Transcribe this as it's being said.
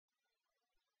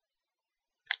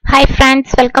Hi friends,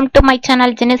 welcome to my channel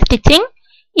Jenny Stitching.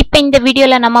 இப்போ இந்த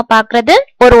வீடியோல நம்ம பார்க்கிறது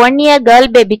ஒரு 1 year girl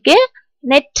babyக்கு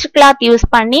net cloth use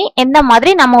பண்ணி எந்த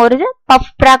மாதிரி நம்ம ஒரு puff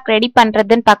frock ரெடி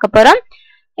பண்றதுன்னு பார்க்க போறோம்.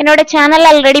 என்னோட சேனல்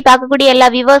ஆல்ரெடி பார்க்கக்கூடிய எல்லா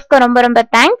வியூவர்ஸ்க்கும் ரொம்ப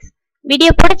தேங்க்ஸ்.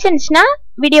 வீடியோ பிடிச்சிருந்துச்சுனா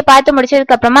வீடியோ பார்த்து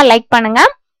முடிச்சதுக்கு அப்புறமா லைக் பண்ணுங்க.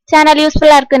 சேனல்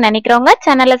யூஸ்ஃபுல்லா இருக்குன்னு நினைக்கிறவங்க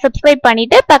சேனலை சப்ஸ்கிரைப்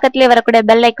பண்ணிட்டு பக்கத்துலயே வரக்கூடிய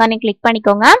பெல் ஐகானை கிளிக்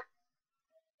பண்ணிக்கோங்க.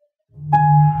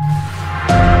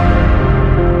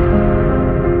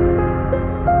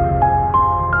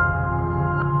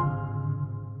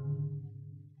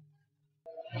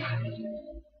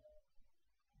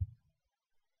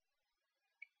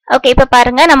 ஓகே, இப்ப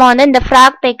பாருங்க நம்ம வந்து இந்த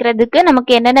ஃப்ராக் தைக்கிறதுக்கு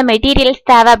நமக்கு என்னென்ன மெட்டீரியல்ஸ்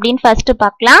தேவை அப்படின்னு ஃபர்ஸ்ட்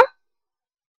பார்க்கலாம்.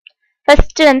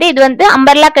 ஃபர்ஸ்ட் வந்து இது வந்து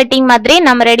அம்பர்லா கட்டிங் மாதிரி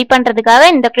நம்ம ரெடி பண்றதுக்காக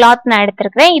இந்த கிளாத் நான்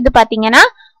எடுத்திருக்கிறேன். இது பாத்தீங்கன்னா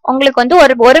உங்களுக்கு வந்து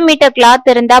ஒரு மீட்டர்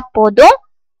கிளாத் இருந்தா போதும்.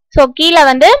 ஸோ கீழே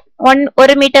வந்து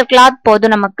 1 மீட்டர் கிளாத்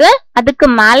போதும் நமக்கு. அதுக்கு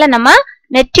மேல நம்ம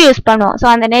நெட் யூஸ் பண்ணுவோம். ஸோ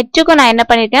அந்த நெட்டுக்கும் நான் என்ன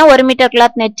பண்ணிருக்கேன், 1 மீட்டர்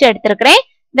கிளாத் நெட் எடுத்திருக்கிறேன்.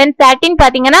 தென் சாட்டின்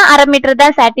பாத்தீங்கன்னா 1/2 மீட்டர்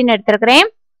தான் சாட்டின் எடுத்திருக்கிறேன்.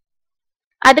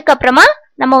 அதுக்கப்புறமா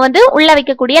நம்ம வந்து உள்ள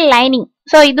வைக்கக்கூடிய லைனிங்,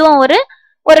 சோ இதுவும்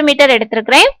ஒரு மீட்டர்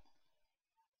எடுத்திருக்கிறேன்.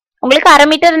 உங்களுக்கு 1/2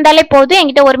 மீட்டர் இருந்தாலே போதும்.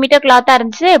 என்கிட்ட 1 மீட்டர் கிளாத்தா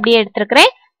இருந்துச்சு, எப்படியே எடுத்திருக்கிறேன்.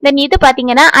 தென் இது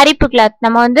பாத்தீங்கன்னா அரிப்பு கிளாத்.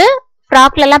 நம்ம வந்து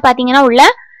ஃப்ராக்ல எல்லாம் பாத்தீங்கன்னா உள்ள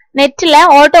நெட்ல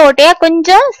ஓட்டையா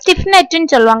கொஞ்சம் ஸ்டிஃப்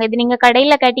நெட்னு சொல்லுவாங்க. இது நீங்க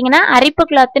கடையில கேட்டீங்கன்னா அரிப்பு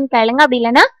கிளாத்னு கேளுங்க, அப்படி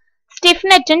இல்லைன்னா ஸ்டிஃப்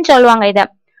நெட்னு சொல்லுவாங்க இத.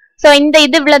 சோ இந்த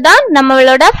இவ்வளவுதான்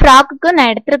நம்மளோட ஃப்ராக்குக்கு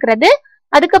நான் எடுத்திருக்கிறது.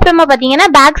 அதுக்கப்புறமா பாத்தீங்கன்னா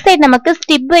பேக் சைடு நமக்கு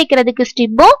ஸ்டிப் வைக்கிறதுக்கு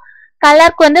ஸ்டிப்பும்,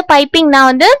 கலருக்கு வந்து பைப்பிங் நான்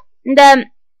வந்து இந்த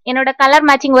என்னோட கலர்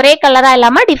மேட்சிங் ஒரே கலரா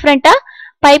இல்லாம டிஃப்ரெண்டா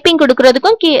பைப்பிங்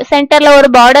கொடுக்கறதுக்கும் சென்டர்ல ஒரு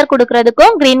பார்டர்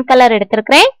கொடுக்கறதுக்கும் கிரீன் கலர்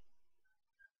எடுத்திருக்கிறேன்.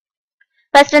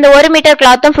 ஃபர்ஸ்ட் இந்த 1 மீட்டர்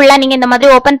கிளாத்தும் ஃபுல்லா நீங்க இந்த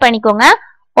மாதிரி ஓபன் பண்ணிக்கோங்க.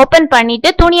 ஓபன் பண்ணிட்டு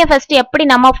துணியை ஃபர்ஸ்ட் எப்படி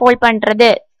நம்ம ஃபோல்ட் பண்றது,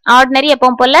 ஆர்டினரி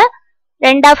எப்பவும் போல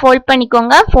 2ஆ ஃபோல்ட்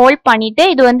பண்ணிக்கோங்க. ஃபோல்ட் பண்ணிட்டு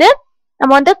இது வந்து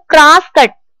நம்ம வந்து கிராஸ்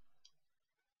கட்,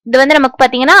 இது வந்து நமக்கு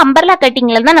பாத்தீங்கன்னா அம்பர்லா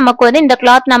கட்டிங்ல தான் நமக்கு வந்து இந்த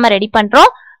கிளாத் நம்ம ரெடி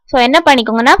பண்றோம். சோ என்ன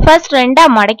பண்ணிக்கோங்கன்னா ஃபர்ஸ்ட் 2ஆ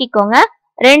மடக்கிக்கோங்க.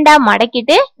 2ஆ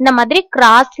மடக்கிட்டு இந்த மாதிரி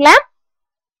கிராஸ்ல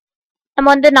நம்ம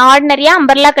வந்து ஆர்டினரியா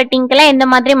அம்பர்லா கட்டிங்க்கெல்லாம் எந்த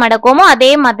மாதிரி மடக்குவோமோ அதே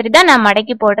மாதிரி தான் நான்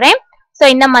மடக்கி போடுறேன். சோ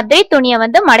இந்த மாதிரி துணியை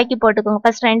வந்து மடக்கி போட்டுக்கோங்க.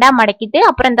 ஃபர்ஸ்ட் 2ஆ மடக்கிட்டு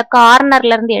அப்புறம் இந்த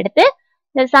கார்னர்ல இருந்து எடுத்து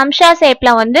இந்த சம்ஷா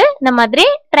ஷேப்ல வந்து இந்த மாதிரி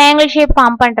ட்ரையாங்கிள் ஷேப்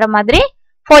ஃபார்ம் பண்ற மாதிரி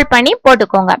ஃபோல்ட் பண்ணி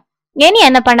போட்டுக்கோங்க. இனி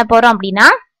என்ன பண்ண போறோம் அப்படின்னா,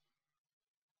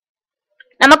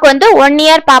 நமக்கு வந்து 1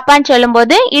 இயர் பாப்பான்னு சொல்லும்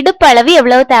போது இடுப்பு அளவு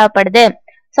எவ்வளவு தேவைப்படுது.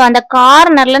 சோ அந்த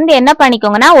கார்னர்ல இருந்து என்ன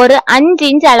பண்ணிக்கோங்கன்னா ஒரு 5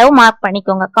 இன்ச் அளவு மார்க்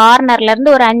பண்ணிக்கோங்க. கார்னர்ல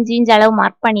இருந்து ஒரு 5 இன்ச் அளவு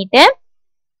மார்க் பண்ணிட்டு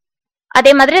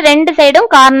அதே மாதிரி 2 சைடும்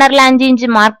கார்னர்ல 5 இன்ச்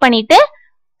மார்க் பண்ணிட்டு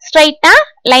ஸ்ட்ரைட்டா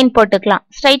லைன் போட்டுக்கலாம்.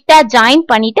 ஸ்ட்ரைட்டா ஜாயின்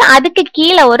பண்ணிட்டு அதுக்கு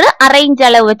கீழே ஒரு 1/2 இன்ச்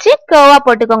அளவு வச்சு கர்வா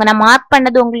போட்டுக்கோங்க. நான் மார்க்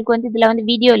பண்ணது உங்களுக்கு வந்து இதுல வந்து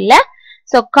வீடியோ இல்ல.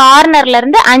 சோ கார்னர்ல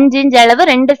இருந்து 5 இன்ச் அளவு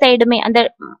 2 சைடுமே அந்த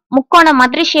முக்கோண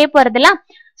மாதிரி ஷேப் வருதுல,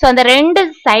 சோ அந்த 2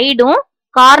 சைடும்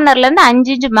கார்னர்ல இருந்து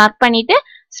 5 இன்ச் மார்க் பண்ணிட்டு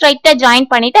ஸ்ட்ரைட்டா ஜாயின்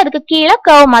பண்ணிட்டு அதுக்கு கீழே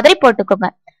கர்வ் மாதிரி போட்டுக்கோங்க.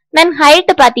 தென்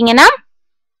ஹைட் பாத்தீங்கன்னா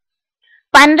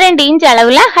 12 இன்ச்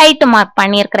அளவுல ஹைட் மார்க்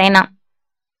பண்ணிருக்கிறேன் நான்.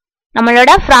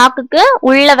 நம்மளோட ஃப்ராக்குக்கு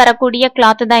உள்ள வரக்கூடிய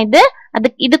கிளாத் தான் இது.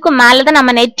 இதுக்கு மேலதான்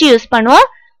நம்ம நெட் யூஸ் பண்ணுவோம்.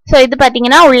 சோ இது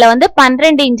பாத்தீங்கன்னா உள்ள வந்து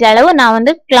 12 இன்ச் அளவு நான்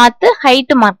வந்து கிளாத்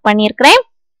ஹைட் மார்க் பண்ணிருக்கிறேன்.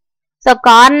 சோ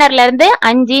கார்னர்ல இருந்து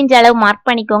 5 இன்ச் அளவு மார்க்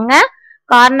பண்ணிக்கோங்க.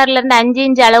 கார்னர்ல இருந்து 5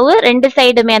 இன்ச் அளவு 2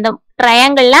 சைடுமே அந்த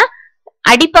ட்ரையாங்கிள்ல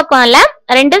அடிப்பக்கம்ல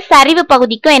 2 சரிவு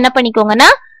பகுதிக்கும் என்ன பண்ணிக்கோங்கன்னா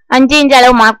 5 இன்ச்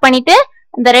அளவு மார்க் பண்ணிட்டு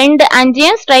இந்த 2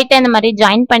 5ஐயும் ஸ்ட்ரைட்டா இந்த மாதிரி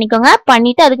ஜாயின் பண்ணிக்கோங்க.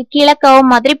 பண்ணிட்டு அதுக்கு கீழே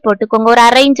கர்வ் மாதிரி போட்டுக்கோங்க. ஒரு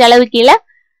 1/2 இன்ச் அளவு கீழே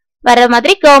வர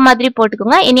மாதிரி கர்வ் மாதிரி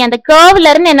போட்டுக்கோங்க. இனி அந்த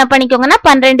கர்வ்ல இருந்து என்ன பண்ணிக்கோங்கன்னா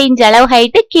 12 இன்ச் அளவு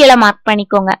ஹைட் கீழே மார்க்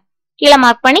பண்ணிக்கோங்க. கீழே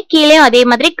மார்க் பண்ணி கீழேயும் அதே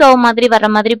மாதிரி கர்வ் மாதிரி வர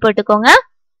மாதிரி போட்டுக்கோங்க.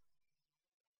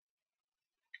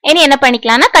 இனி என்ன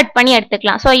பண்ணிக்கலாம்னா கட் பண்ணி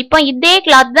எடுத்துக்கலாம். சோ இப்போ இதே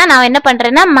கிளாத் தான் நான் என்ன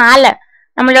பண்றேன்னா மேல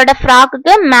நம்மளோட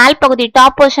ஃப்ராக்குக்கு மேல் பகுதி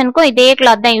டாப் போர்ஷனுக்கும் இதே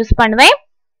கிளாத் தான் யூஸ் பண்ணுவேன்.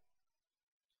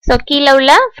 சோ கீழே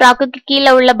உள்ள ஃப்ராக்குக்கு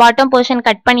கீழே உள்ள பாட்டம் போர்ஷன்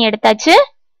கட் பண்ணி எடுத்தாச்சு.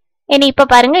 இனி இப்ப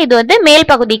பாருங்க இது வந்து மேல்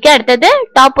பகுதிக்கு அடுத்தது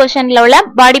டாப் போர்ஷன்ல உள்ள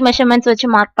பாடி மெஷர்மெண்ட்ஸ் வச்சு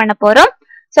மார்க் பண்ண போறோம்.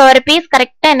 சோ ஒரு பீஸ்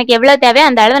கரெக்டா எனக்கு எவ்வளவு தேவையோ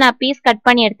அந்த அளவு நான் பீஸ் கட்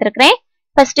பண்ணி எடுத்திருக்கிறேன்.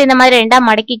 ஃபர்ஸ்ட் இந்த மாதிரி 2ஆ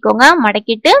மடக்கிக்கோங்க.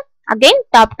 மடக்கிட்டு அகைன்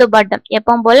டாப் டு பாட்டம்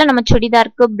எப்பவும் போல நம்ம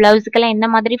சுடிதாருக்கு பிளவுஸுக்கெல்லாம் என்ன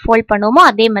மாதிரி ஃபோல்ட் பண்ணுவோமோ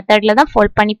அதே மெத்தட்ல தான்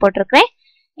ஃபோல்ட் பண்ணி போட்டிருக்கிறேன்.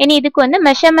 இனி இதுக்கு வந்து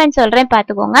மெஷர்மெண்ட் சொல்றேன்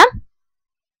பாத்துக்கோங்க.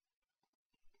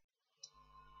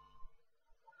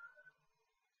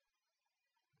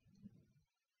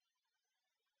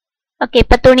 ஓகே,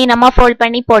 இப்ப துணி நம்ம ஃபோல்ட்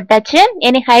பண்ணி போட்டாச்சு.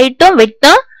 இனி ஹைட்டும்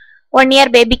விட்டும் 1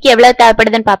 இயர் பேபிக்கு எவ்வளவு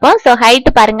தேவைப்படுதுன்னு பார்ப்போம். சோ ஹைட்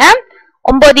பாருங்க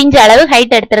 9 இன்ச் அளவு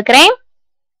ஹைட் எடுத்திருக்கிறேன்.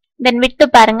 தென் விட்த்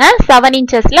பாருங்க 7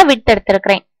 இன்ச்சஸ்ல விட்த்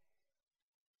எடுத்திருக்கிறேன்.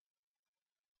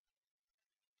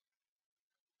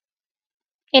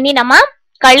 இனி நம்ம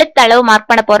கழுத்து அளவு மார்க்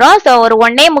பண்ண போறோம். சோ ஒரு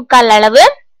 1.25 அளவு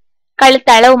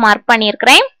கழுத்து அளவு மார்க்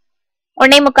பண்ணியிருக்கிறேன்.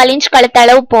 1.25 இன்ச் கழுத்து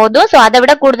அளவு போதும். ஸோ அதை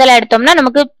விட கூடுதலா எடுத்தோம்னா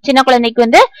நமக்கு சின்ன குழந்தைக்கு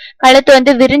வந்து கழுத்து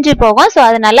வந்து விரிஞ்சு போகும். ஸோ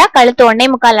அதனால கழுத்து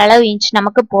 1.25 அளவு இன்ச்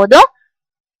நமக்கு போதும்.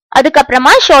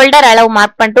 அதுக்கப்புறமா ஷோல்டர் அளவு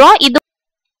மார்க் பண்றோம்.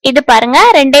 இது பாருங்க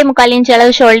 2.25 இன்ச்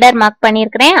அளவு ஷோல்டர் மார்க்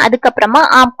பண்ணியிருக்கிறேன். அதுக்கப்புறமா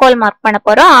ஆம்கோல் மார்க் பண்ண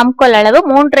போறோம். ஆம்கோல் அளவு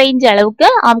 3.5 இன்ச் அளவுக்கு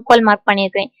ஆம்கோல் மார்க்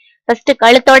பண்ணியிருக்கிறேன். ஃபர்ஸ்ட்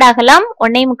கழுத்தோட அகலம்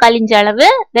 1.25 இன்ச் அளவு,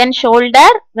 தென்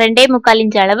ஷோல்டர் 2.25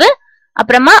 இன்ச் அளவு,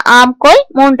 அப்புறமா ஆம்கோல்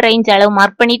 3.5 இன்ச் அளவு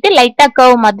மார்க் பண்ணிட்டு லைட்டா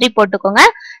கர்வ் மாதிரி போட்டுக்கோங்க.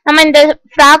 நம்ம இந்த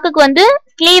ஃப்ராக்குக்கு வந்து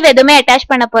ஸ்லீவ் எதுவுமே அட்டாச்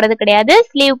பண்ண போறது கிடையாது.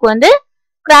 ஸ்லீவுக்கு வந்து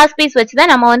கிராஸ் பீஸ்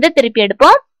வச்சுதான் நம்ம வந்து திருப்பி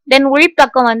எடுப்போம். தென் உள்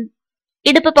பக்கம் வந்து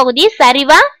இடுப்பு பகுதி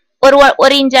சரிவா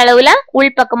ஒரு இன்ச் அளவுல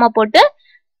உள் பக்கமா போட்டு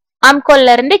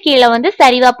ஆம்கோல்ல இருந்து கீழே வந்து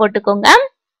சரிவா போட்டுக்கோங்க.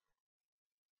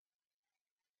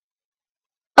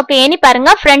 ஓகே, இனி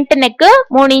பாருங்க ஃப்ரண்ட் நெக்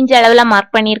 3 இன்ச் அளவுல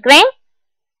mark பண்ணிருக்கிறேன்.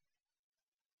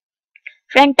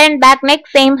 Front and back neck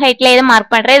same ஹைட்ல இதை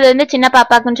மார்க் பண்றேன். இது வந்து சின்ன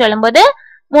பாப்பாக்குன்னு சொல்லும் போது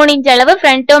 3 இன்ச் அளவு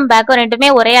ஃப்ரண்ட்டும் பேக்கும் ரெண்டுமே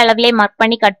ஒரே அளவுலயே மார்க்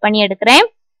பண்ணி கட் பண்ணி எடுக்கிறேன்.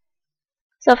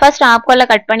 ஸோ ஃபர்ஸ்ட் ஆம்கோல்ல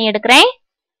கட் பண்ணி எடுக்கிறேன்.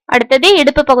 அடுத்தது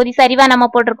இடுப்பு பகுதி சரிவா நம்ம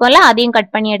போட்டிருக்கோம்ல அதையும்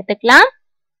கட் பண்ணி எடுத்துக்கலாம்.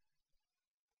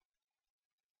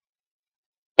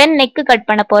 தென் நெக் கட்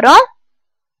பண்ண போறோம்.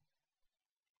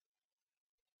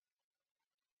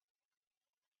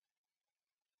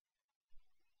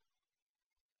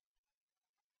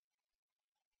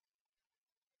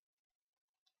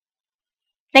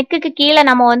 நெக்குக்கு கீழே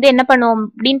நம்ம வந்து என்ன பண்ணுவோம்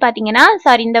அப்படின்னு பாத்தீங்கன்னா,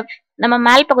 சாரி, இந்த நம்ம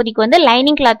மேல் பகுதிக்கு வந்து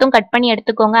லைனிங் கிளாத்தும் கட் பண்ணி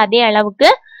எடுத்துக்கோங்க அதே அளவுக்கு.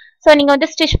 ஸோ நீங்க வந்து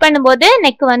ஸ்டிச் பண்ணும்போது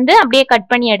நெக் வந்து அப்படியே கட்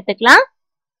பண்ணி எடுத்துக்கலாம்.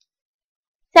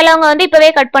 சிலவங்க வந்து இப்பவே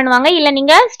கட் பண்ணுவாங்க. இல்ல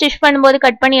நீங்க ஸ்டிச் பண்ணும்போது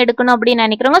கட் பண்ணி எடுக்கணும் அப்படின்னு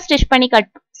நினைக்கிறவங்க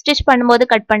ஸ்டிச் பண்ணும்போது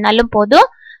கட் பண்ணாலும் போதும்.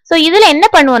 ஸோ இதுல என்ன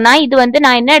பண்ணுவோம்னா, இது வந்து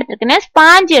நான் என்ன எடுத்திருக்கேன்னா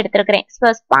ஸ்பாஞ்ச் எடுத்திருக்கிறேன்.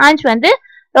 ஸ்பாஞ்ச் வந்து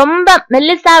ரொம்ப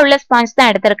மெல்லிசா உள்ள ஸ்பாஞ்ச்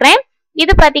தான் எடுத்திருக்கிறேன்.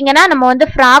 இது பாத்தீங்கன்னா நம்ம வந்து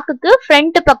ஃப்ராக்குக்கு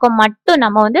ஃப்ரண்ட் பக்கம் மட்டும்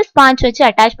நம்ம வந்து ஸ்பாஞ்ச் வச்சு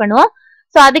அட்டாச் பண்ணுவோம்.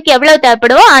 ஸோ அதுக்கு எவ்வளவு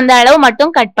தேவைப்படுவோ அந்த அளவு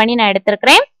மட்டும் கட் பண்ணி நான்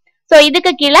எடுத்திருக்கிறேன். ஸோ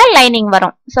இதுக்கு கீழே லைனிங்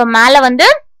வரும். ஸோ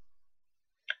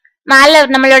மேல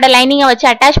நம்மளோட லைனிங்கை வச்சு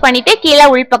அட்டாச் பண்ணிட்டு கீழே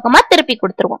உள்பக்கமா திருப்பி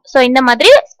கொடுத்துருவோம். ஸோ இந்த மாதிரி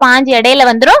ஸ்பாஞ்ச் இடையில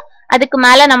வந்துடும். அதுக்கு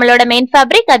மேல நம்மளோட மெயின்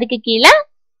ஃபேப்ரிக், அதுக்கு கீழே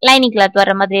லைனிங் கிளாத்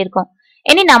வர்ற மாதிரி இருக்கும்.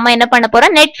 இனி நம்ம என்ன பண்ண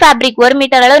போறோம், நெட் ஃபேப்ரிக் 1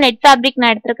 மீட்டர் அளவு நெட் ஃபேப்ரிக்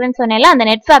நான் எடுத்திருக்கேன்னு சொன்னேன்ல, அந்த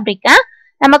நெட் ஃபேப்ரிக்க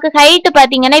நமக்கு ஹைட்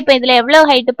பாத்தீங்கன்னா இப்ப இதுல எவ்வளவு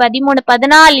ஹைட்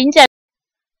 14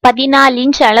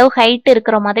 இன்ச் அளவு ஹைட்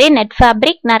இருக்கிற மாதிரி நெட்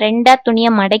ஃபேப்ரிக் நான் 2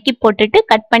 துணியை மடக்கி போட்டுட்டு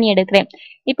கட் பண்ணி எடுக்கிறேன்.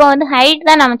 இப்போ வந்து ஹைட்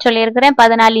தான் நான் சொல்லியிருக்கிறேன்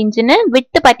 14 இன்ச்சுன்னு.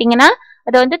 விட்டு பாத்தீங்கன்னா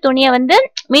அது வந்து துணியை வந்து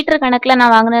மீட்டர் கணக்குல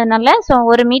நான் வாங்கினதுனால ஸோ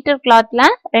 1 மீட்டர் கிளாத்ல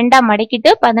 2 மடக்கிட்டு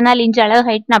 14 இன்ச் அளவு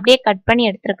ஹைட் அப்படியே கட் பண்ணி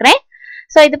எடுத்திருக்கிறேன்.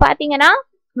 ஸோ இது பாத்தீங்கன்னா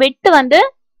வெட்டு வந்து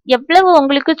எவ்வளவு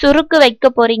உங்களுக்கு சுருக்கு வைக்க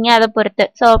போறீங்க அதை பொறுத்து.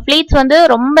 ஸோ ஃபிளீட்ஸ் வந்து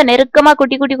ரொம்ப நெருக்கமா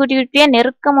குட்டியா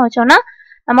நெருக்கமா வச்சோம்னா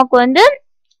நமக்கு வந்து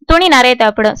துணி நிறைய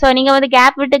தேவைப்படும். ஸோ நீங்க வந்து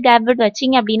கேப் விட்டு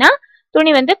வச்சீங்க அப்படின்னா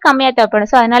துணி வந்து கம்மியா தேவைப்படும்.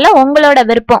 ஸோ அதனால உங்களோட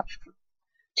விருப்பம்.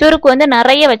 சுருக்கு வந்து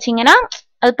நிறைய வச்சீங்கன்னா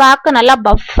அது பார்க்க நல்லா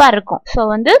பஃப்பா இருக்கும். ஸோ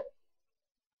வந்து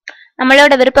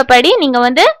நம்மளோட விருப்பப்படி நீங்க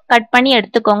வந்து கட் பண்ணி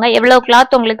எடுத்துக்கோங்க. எவ்வளவு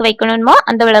கிளாத் உங்களுக்கு வைக்கணுமோ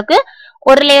அந்த அளவுக்கு.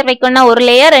 1 லேயர் வைக்கணும்னா 1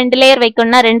 லேயர், 2 லேயர்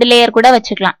வைக்கணும்னா 2 லேயர் கூட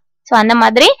வச்சுக்கலாம். ஸோ அந்த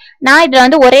மாதிரி நான் இதுல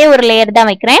வந்து ஒரே ஒரு லேயர் தான்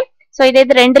வைக்கிறேன். ஸோ இது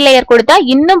 2 லேயர் கொடுத்தா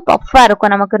இன்னும் பஃப்பா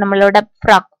இருக்கும் நமக்கு நம்மளோட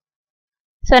ஃப்ராக்.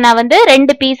 ஸோ நான் வந்து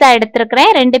 2 பீஸா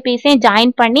எடுத்திருக்கிறேன். 2 பீஸையும்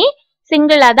ஜாயின் பண்ணி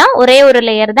சிங்கிளா தான் ஒரே ஒரு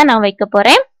லேயர் தான் நான் வைக்க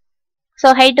போறேன். ஸோ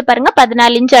ஹைட் பாருங்க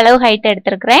 14 இன்ச் அளவு ஹைட்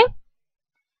எடுத்திருக்கிறேன்.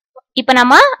 இப்ப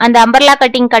நம்ம அந்த அம்பர்லா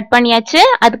கட்டிங் கட் பண்ணியாச்சு.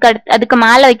 அதுக்கு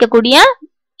மேல வைக்கக்கூடிய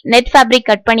நெட் ஃபேப்ரிக்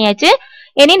கட் பண்ணியாச்சு.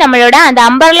 இனி நம்மளோட அந்த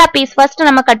அம்பர்லா பீஸ் ஃபர்ஸ்ட்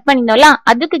நம்ம கட் பண்ணிருந்தோம்ல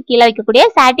அதுக்கு கீழே வைக்கக்கூடிய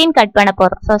சாட்டின் கட் பண்ண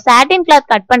போறோம். ஸோ சாட்டின் கிளாத்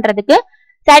கட் பண்றதுக்கு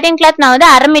சாட்டின் கிளாத் நான் வந்து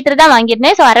 1/2 மீட்டர் தான்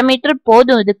வாங்கியிருந்தேன். ஸோ 1/2 மீட்டர்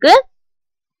போதும் இதுக்கு.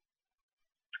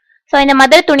 ஸோ இந்த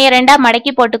மாதிரி துணியை 2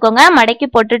 மடக்கி போட்டுக்கோங்க. மடக்கி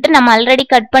போட்டுட்டு நம்ம ஆல்ரெடி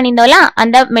கட் பண்ணியிருந்தோம்ல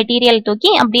அந்த மெட்டீரியல்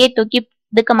அப்படியே தூக்கி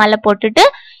இதுக்கு மேல போட்டுட்டு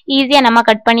ஈஸியா நம்ம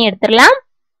கட் பண்ணி எடுத்துடலாம்.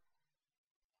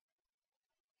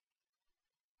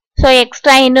 ஸோ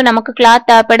எக்ஸ்ட்ரா இன்னும் நமக்கு கிளாத்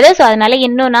தேவைப்படுது. ஸோ அதனால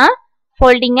இன்னும் நான்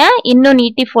ஃபோல்டிங்க இன்னும்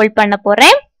நீட்டி ஃபோல்ட் பண்ண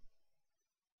போறேன்.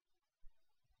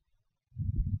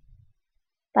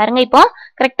 பாருங்க இப்போ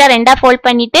கரெக்டா 2 ஃபோல்ட்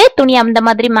பண்ணிட்டு துணி அந்த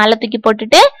மாதிரி மேல தூக்கி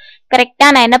போட்டுட்டு கரெக்டா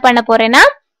நான் என்ன பண்ண போறேன்னா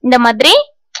இந்த மாதிரி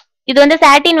இது வந்து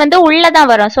சாட்டின் வந்து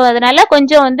உள்ளதான் வரும். ஸோ அதனால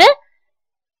கொஞ்சம் வந்து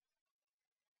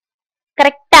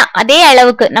கரெக்டா அதே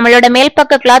அளவுக்கு நம்மளோட மேல்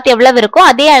பக்க கிளாத் எவ்வளவு இருக்கோ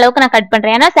அதே அளவுக்கு நான் கட்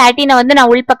பண்றேன். ஏன்னா சாட்டினை வந்து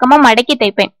நான் உள் பக்கமா மடக்கி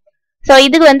தைப்பேன். ஸோ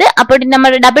இது வந்து அப்படி நம்ம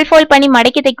டபுள் ஃபோல்ட் பண்ணி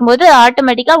மடக்கி தைக்கும் போது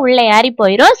ஆட்டோமேட்டிக்கா உள்ள ஏறி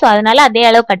போயிடும். ஸோ அதனால அதே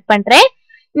அளவு கட் பண்றேன்.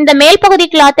 இந்த மேல் பகுதி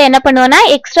கிளாத்தை என்ன பண்ணுவேன்னா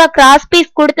எக்ஸ்ட்ரா கிராஸ் பீஸ்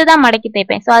கொடுத்துதான் மடக்கி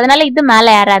தைப்பேன். ஸோ அதனால இது மேல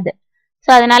ஏறாது.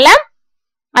 ஸோ அதனால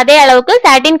அதே அளவுக்கு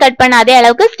சாட்டின் கட் பண்ண அதே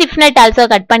அளவுக்கு ஸ்டிஃப் நெட் ஆல்சோ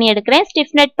கட் பண்ணி எடுக்கிறேன்.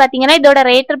 ஸ்டிஃப் நெட் பாத்தீங்கன்னா இதோட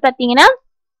ரேட் பாத்தீங்கன்னா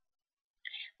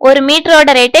ஒரு மீட்டரோட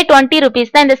ரேட்டே 20 rupees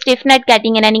தான் இந்த ஸ்டிஃப் நெட்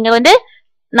கேட்டீங்கன்னா நீங்க வந்து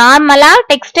நார்மலா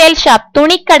டெக்ஸ்டைல் ஷாப்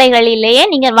துணிக்கடைகளிலேயே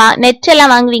நீங்க நெட்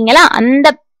எல்லாம் வாங்குவீங்களா அந்த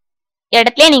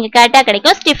இடத்துல நீங்க கேட்டா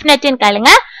கிடைக்கும். ஸ்டிஃப் நெட்னு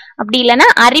கேளுங்க, அப்படி இல்லைன்னா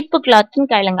அரிப்பு கிளாத்னு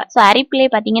கேளுங்க. ஸோ அரிப்புலேயே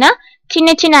பாத்தீங்கன்னா சின்ன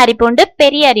சின்ன அரிப்பு உண்டு,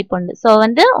 பெரிய அரிப்பு உண்டு. ஸோ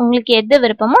வந்து உங்களுக்கு எது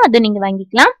விருப்பமோ அது நீங்க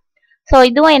வாங்கிக்கலாம். ஸோ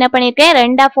இதுவும் என்ன பண்ணிருக்கேன்,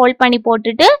 2ஆ ஃபோல்ட் பண்ணி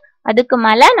போட்டுட்டு அதுக்கு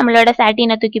மேல நம்மளோட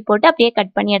சாட்டினை தூக்கி போட்டு அப்படியே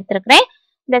கட் பண்ணி எடுத்துருக்கிறேன்.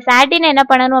 இந்த சாட்டினை என்ன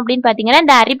பண்ணணும் அப்படின்னு பாத்தீங்கன்னா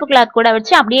இந்த அரிப்பு கிளாத் கூட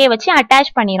வச்சு அப்படியே வச்சு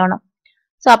அட்டாச் பண்ணிடணும்.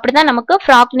 ஸோ அப்படிதான் நமக்கு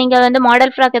ஃப்ராக், நீங்க வந்து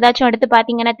மாடல் ஃப்ராக் ஏதாச்சும் எடுத்து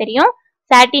பாத்தீங்கன்னா தெரியும்,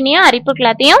 சாட்டினையும் அரிப்பு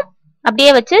கிளாத்தையும் அப்படியே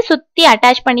வச்சு சுத்தி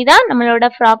அட்டாச் பண்ணி தான் நம்மளோட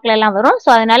ஃப்ராக்ல எல்லாம் வரும். ஸோ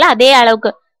அதனால அதே அளவுக்கு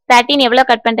சாட்டின் எவ்வளவு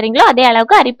கட் பண்றீங்களோ அதே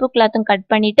அளவுக்கு அரிப்பு கிளாத்தும் கட்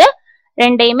பண்ணிட்டு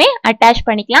ரெண்டையுமே அட்டாச்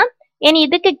பண்ணிக்கலாம். இனி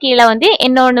இதுக்கு கீழே வந்து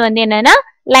இன்னொன்னு வந்து என்னன்னா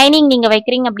லைனிங் நீங்க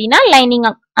வைக்கிறீங்க அப்படின்னா லைனிங்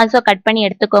ஆல்சோ கட் பண்ணி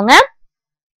எடுத்துக்கோங்க.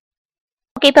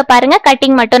 ஓகே, இப்ப பாருங்க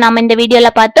கட்டிங் மட்டும் நம்ம இந்த வீடியோல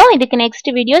பார்த்தோம். இதுக்கு நெக்ஸ்ட்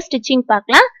வீடியோ ஸ்டிச்சிங்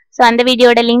பார்க்கலாம். ஸோ அந்த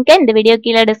வீடியோட லிங்க் இந்த வீடியோ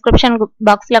கீழே டிஸ்கிரிப்ஷன்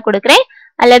பாக்ஸ்ல கொடுக்குறேன்,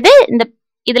 அல்லது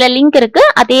இதுல லிங்க் இருக்கு,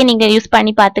 அதையே நீங்க யூஸ்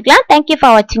பண்ணி பார்த்துக்கலாம். தேங்க்யூ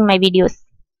ஃபார் வாட்சிங் மை வீடியோஸ்.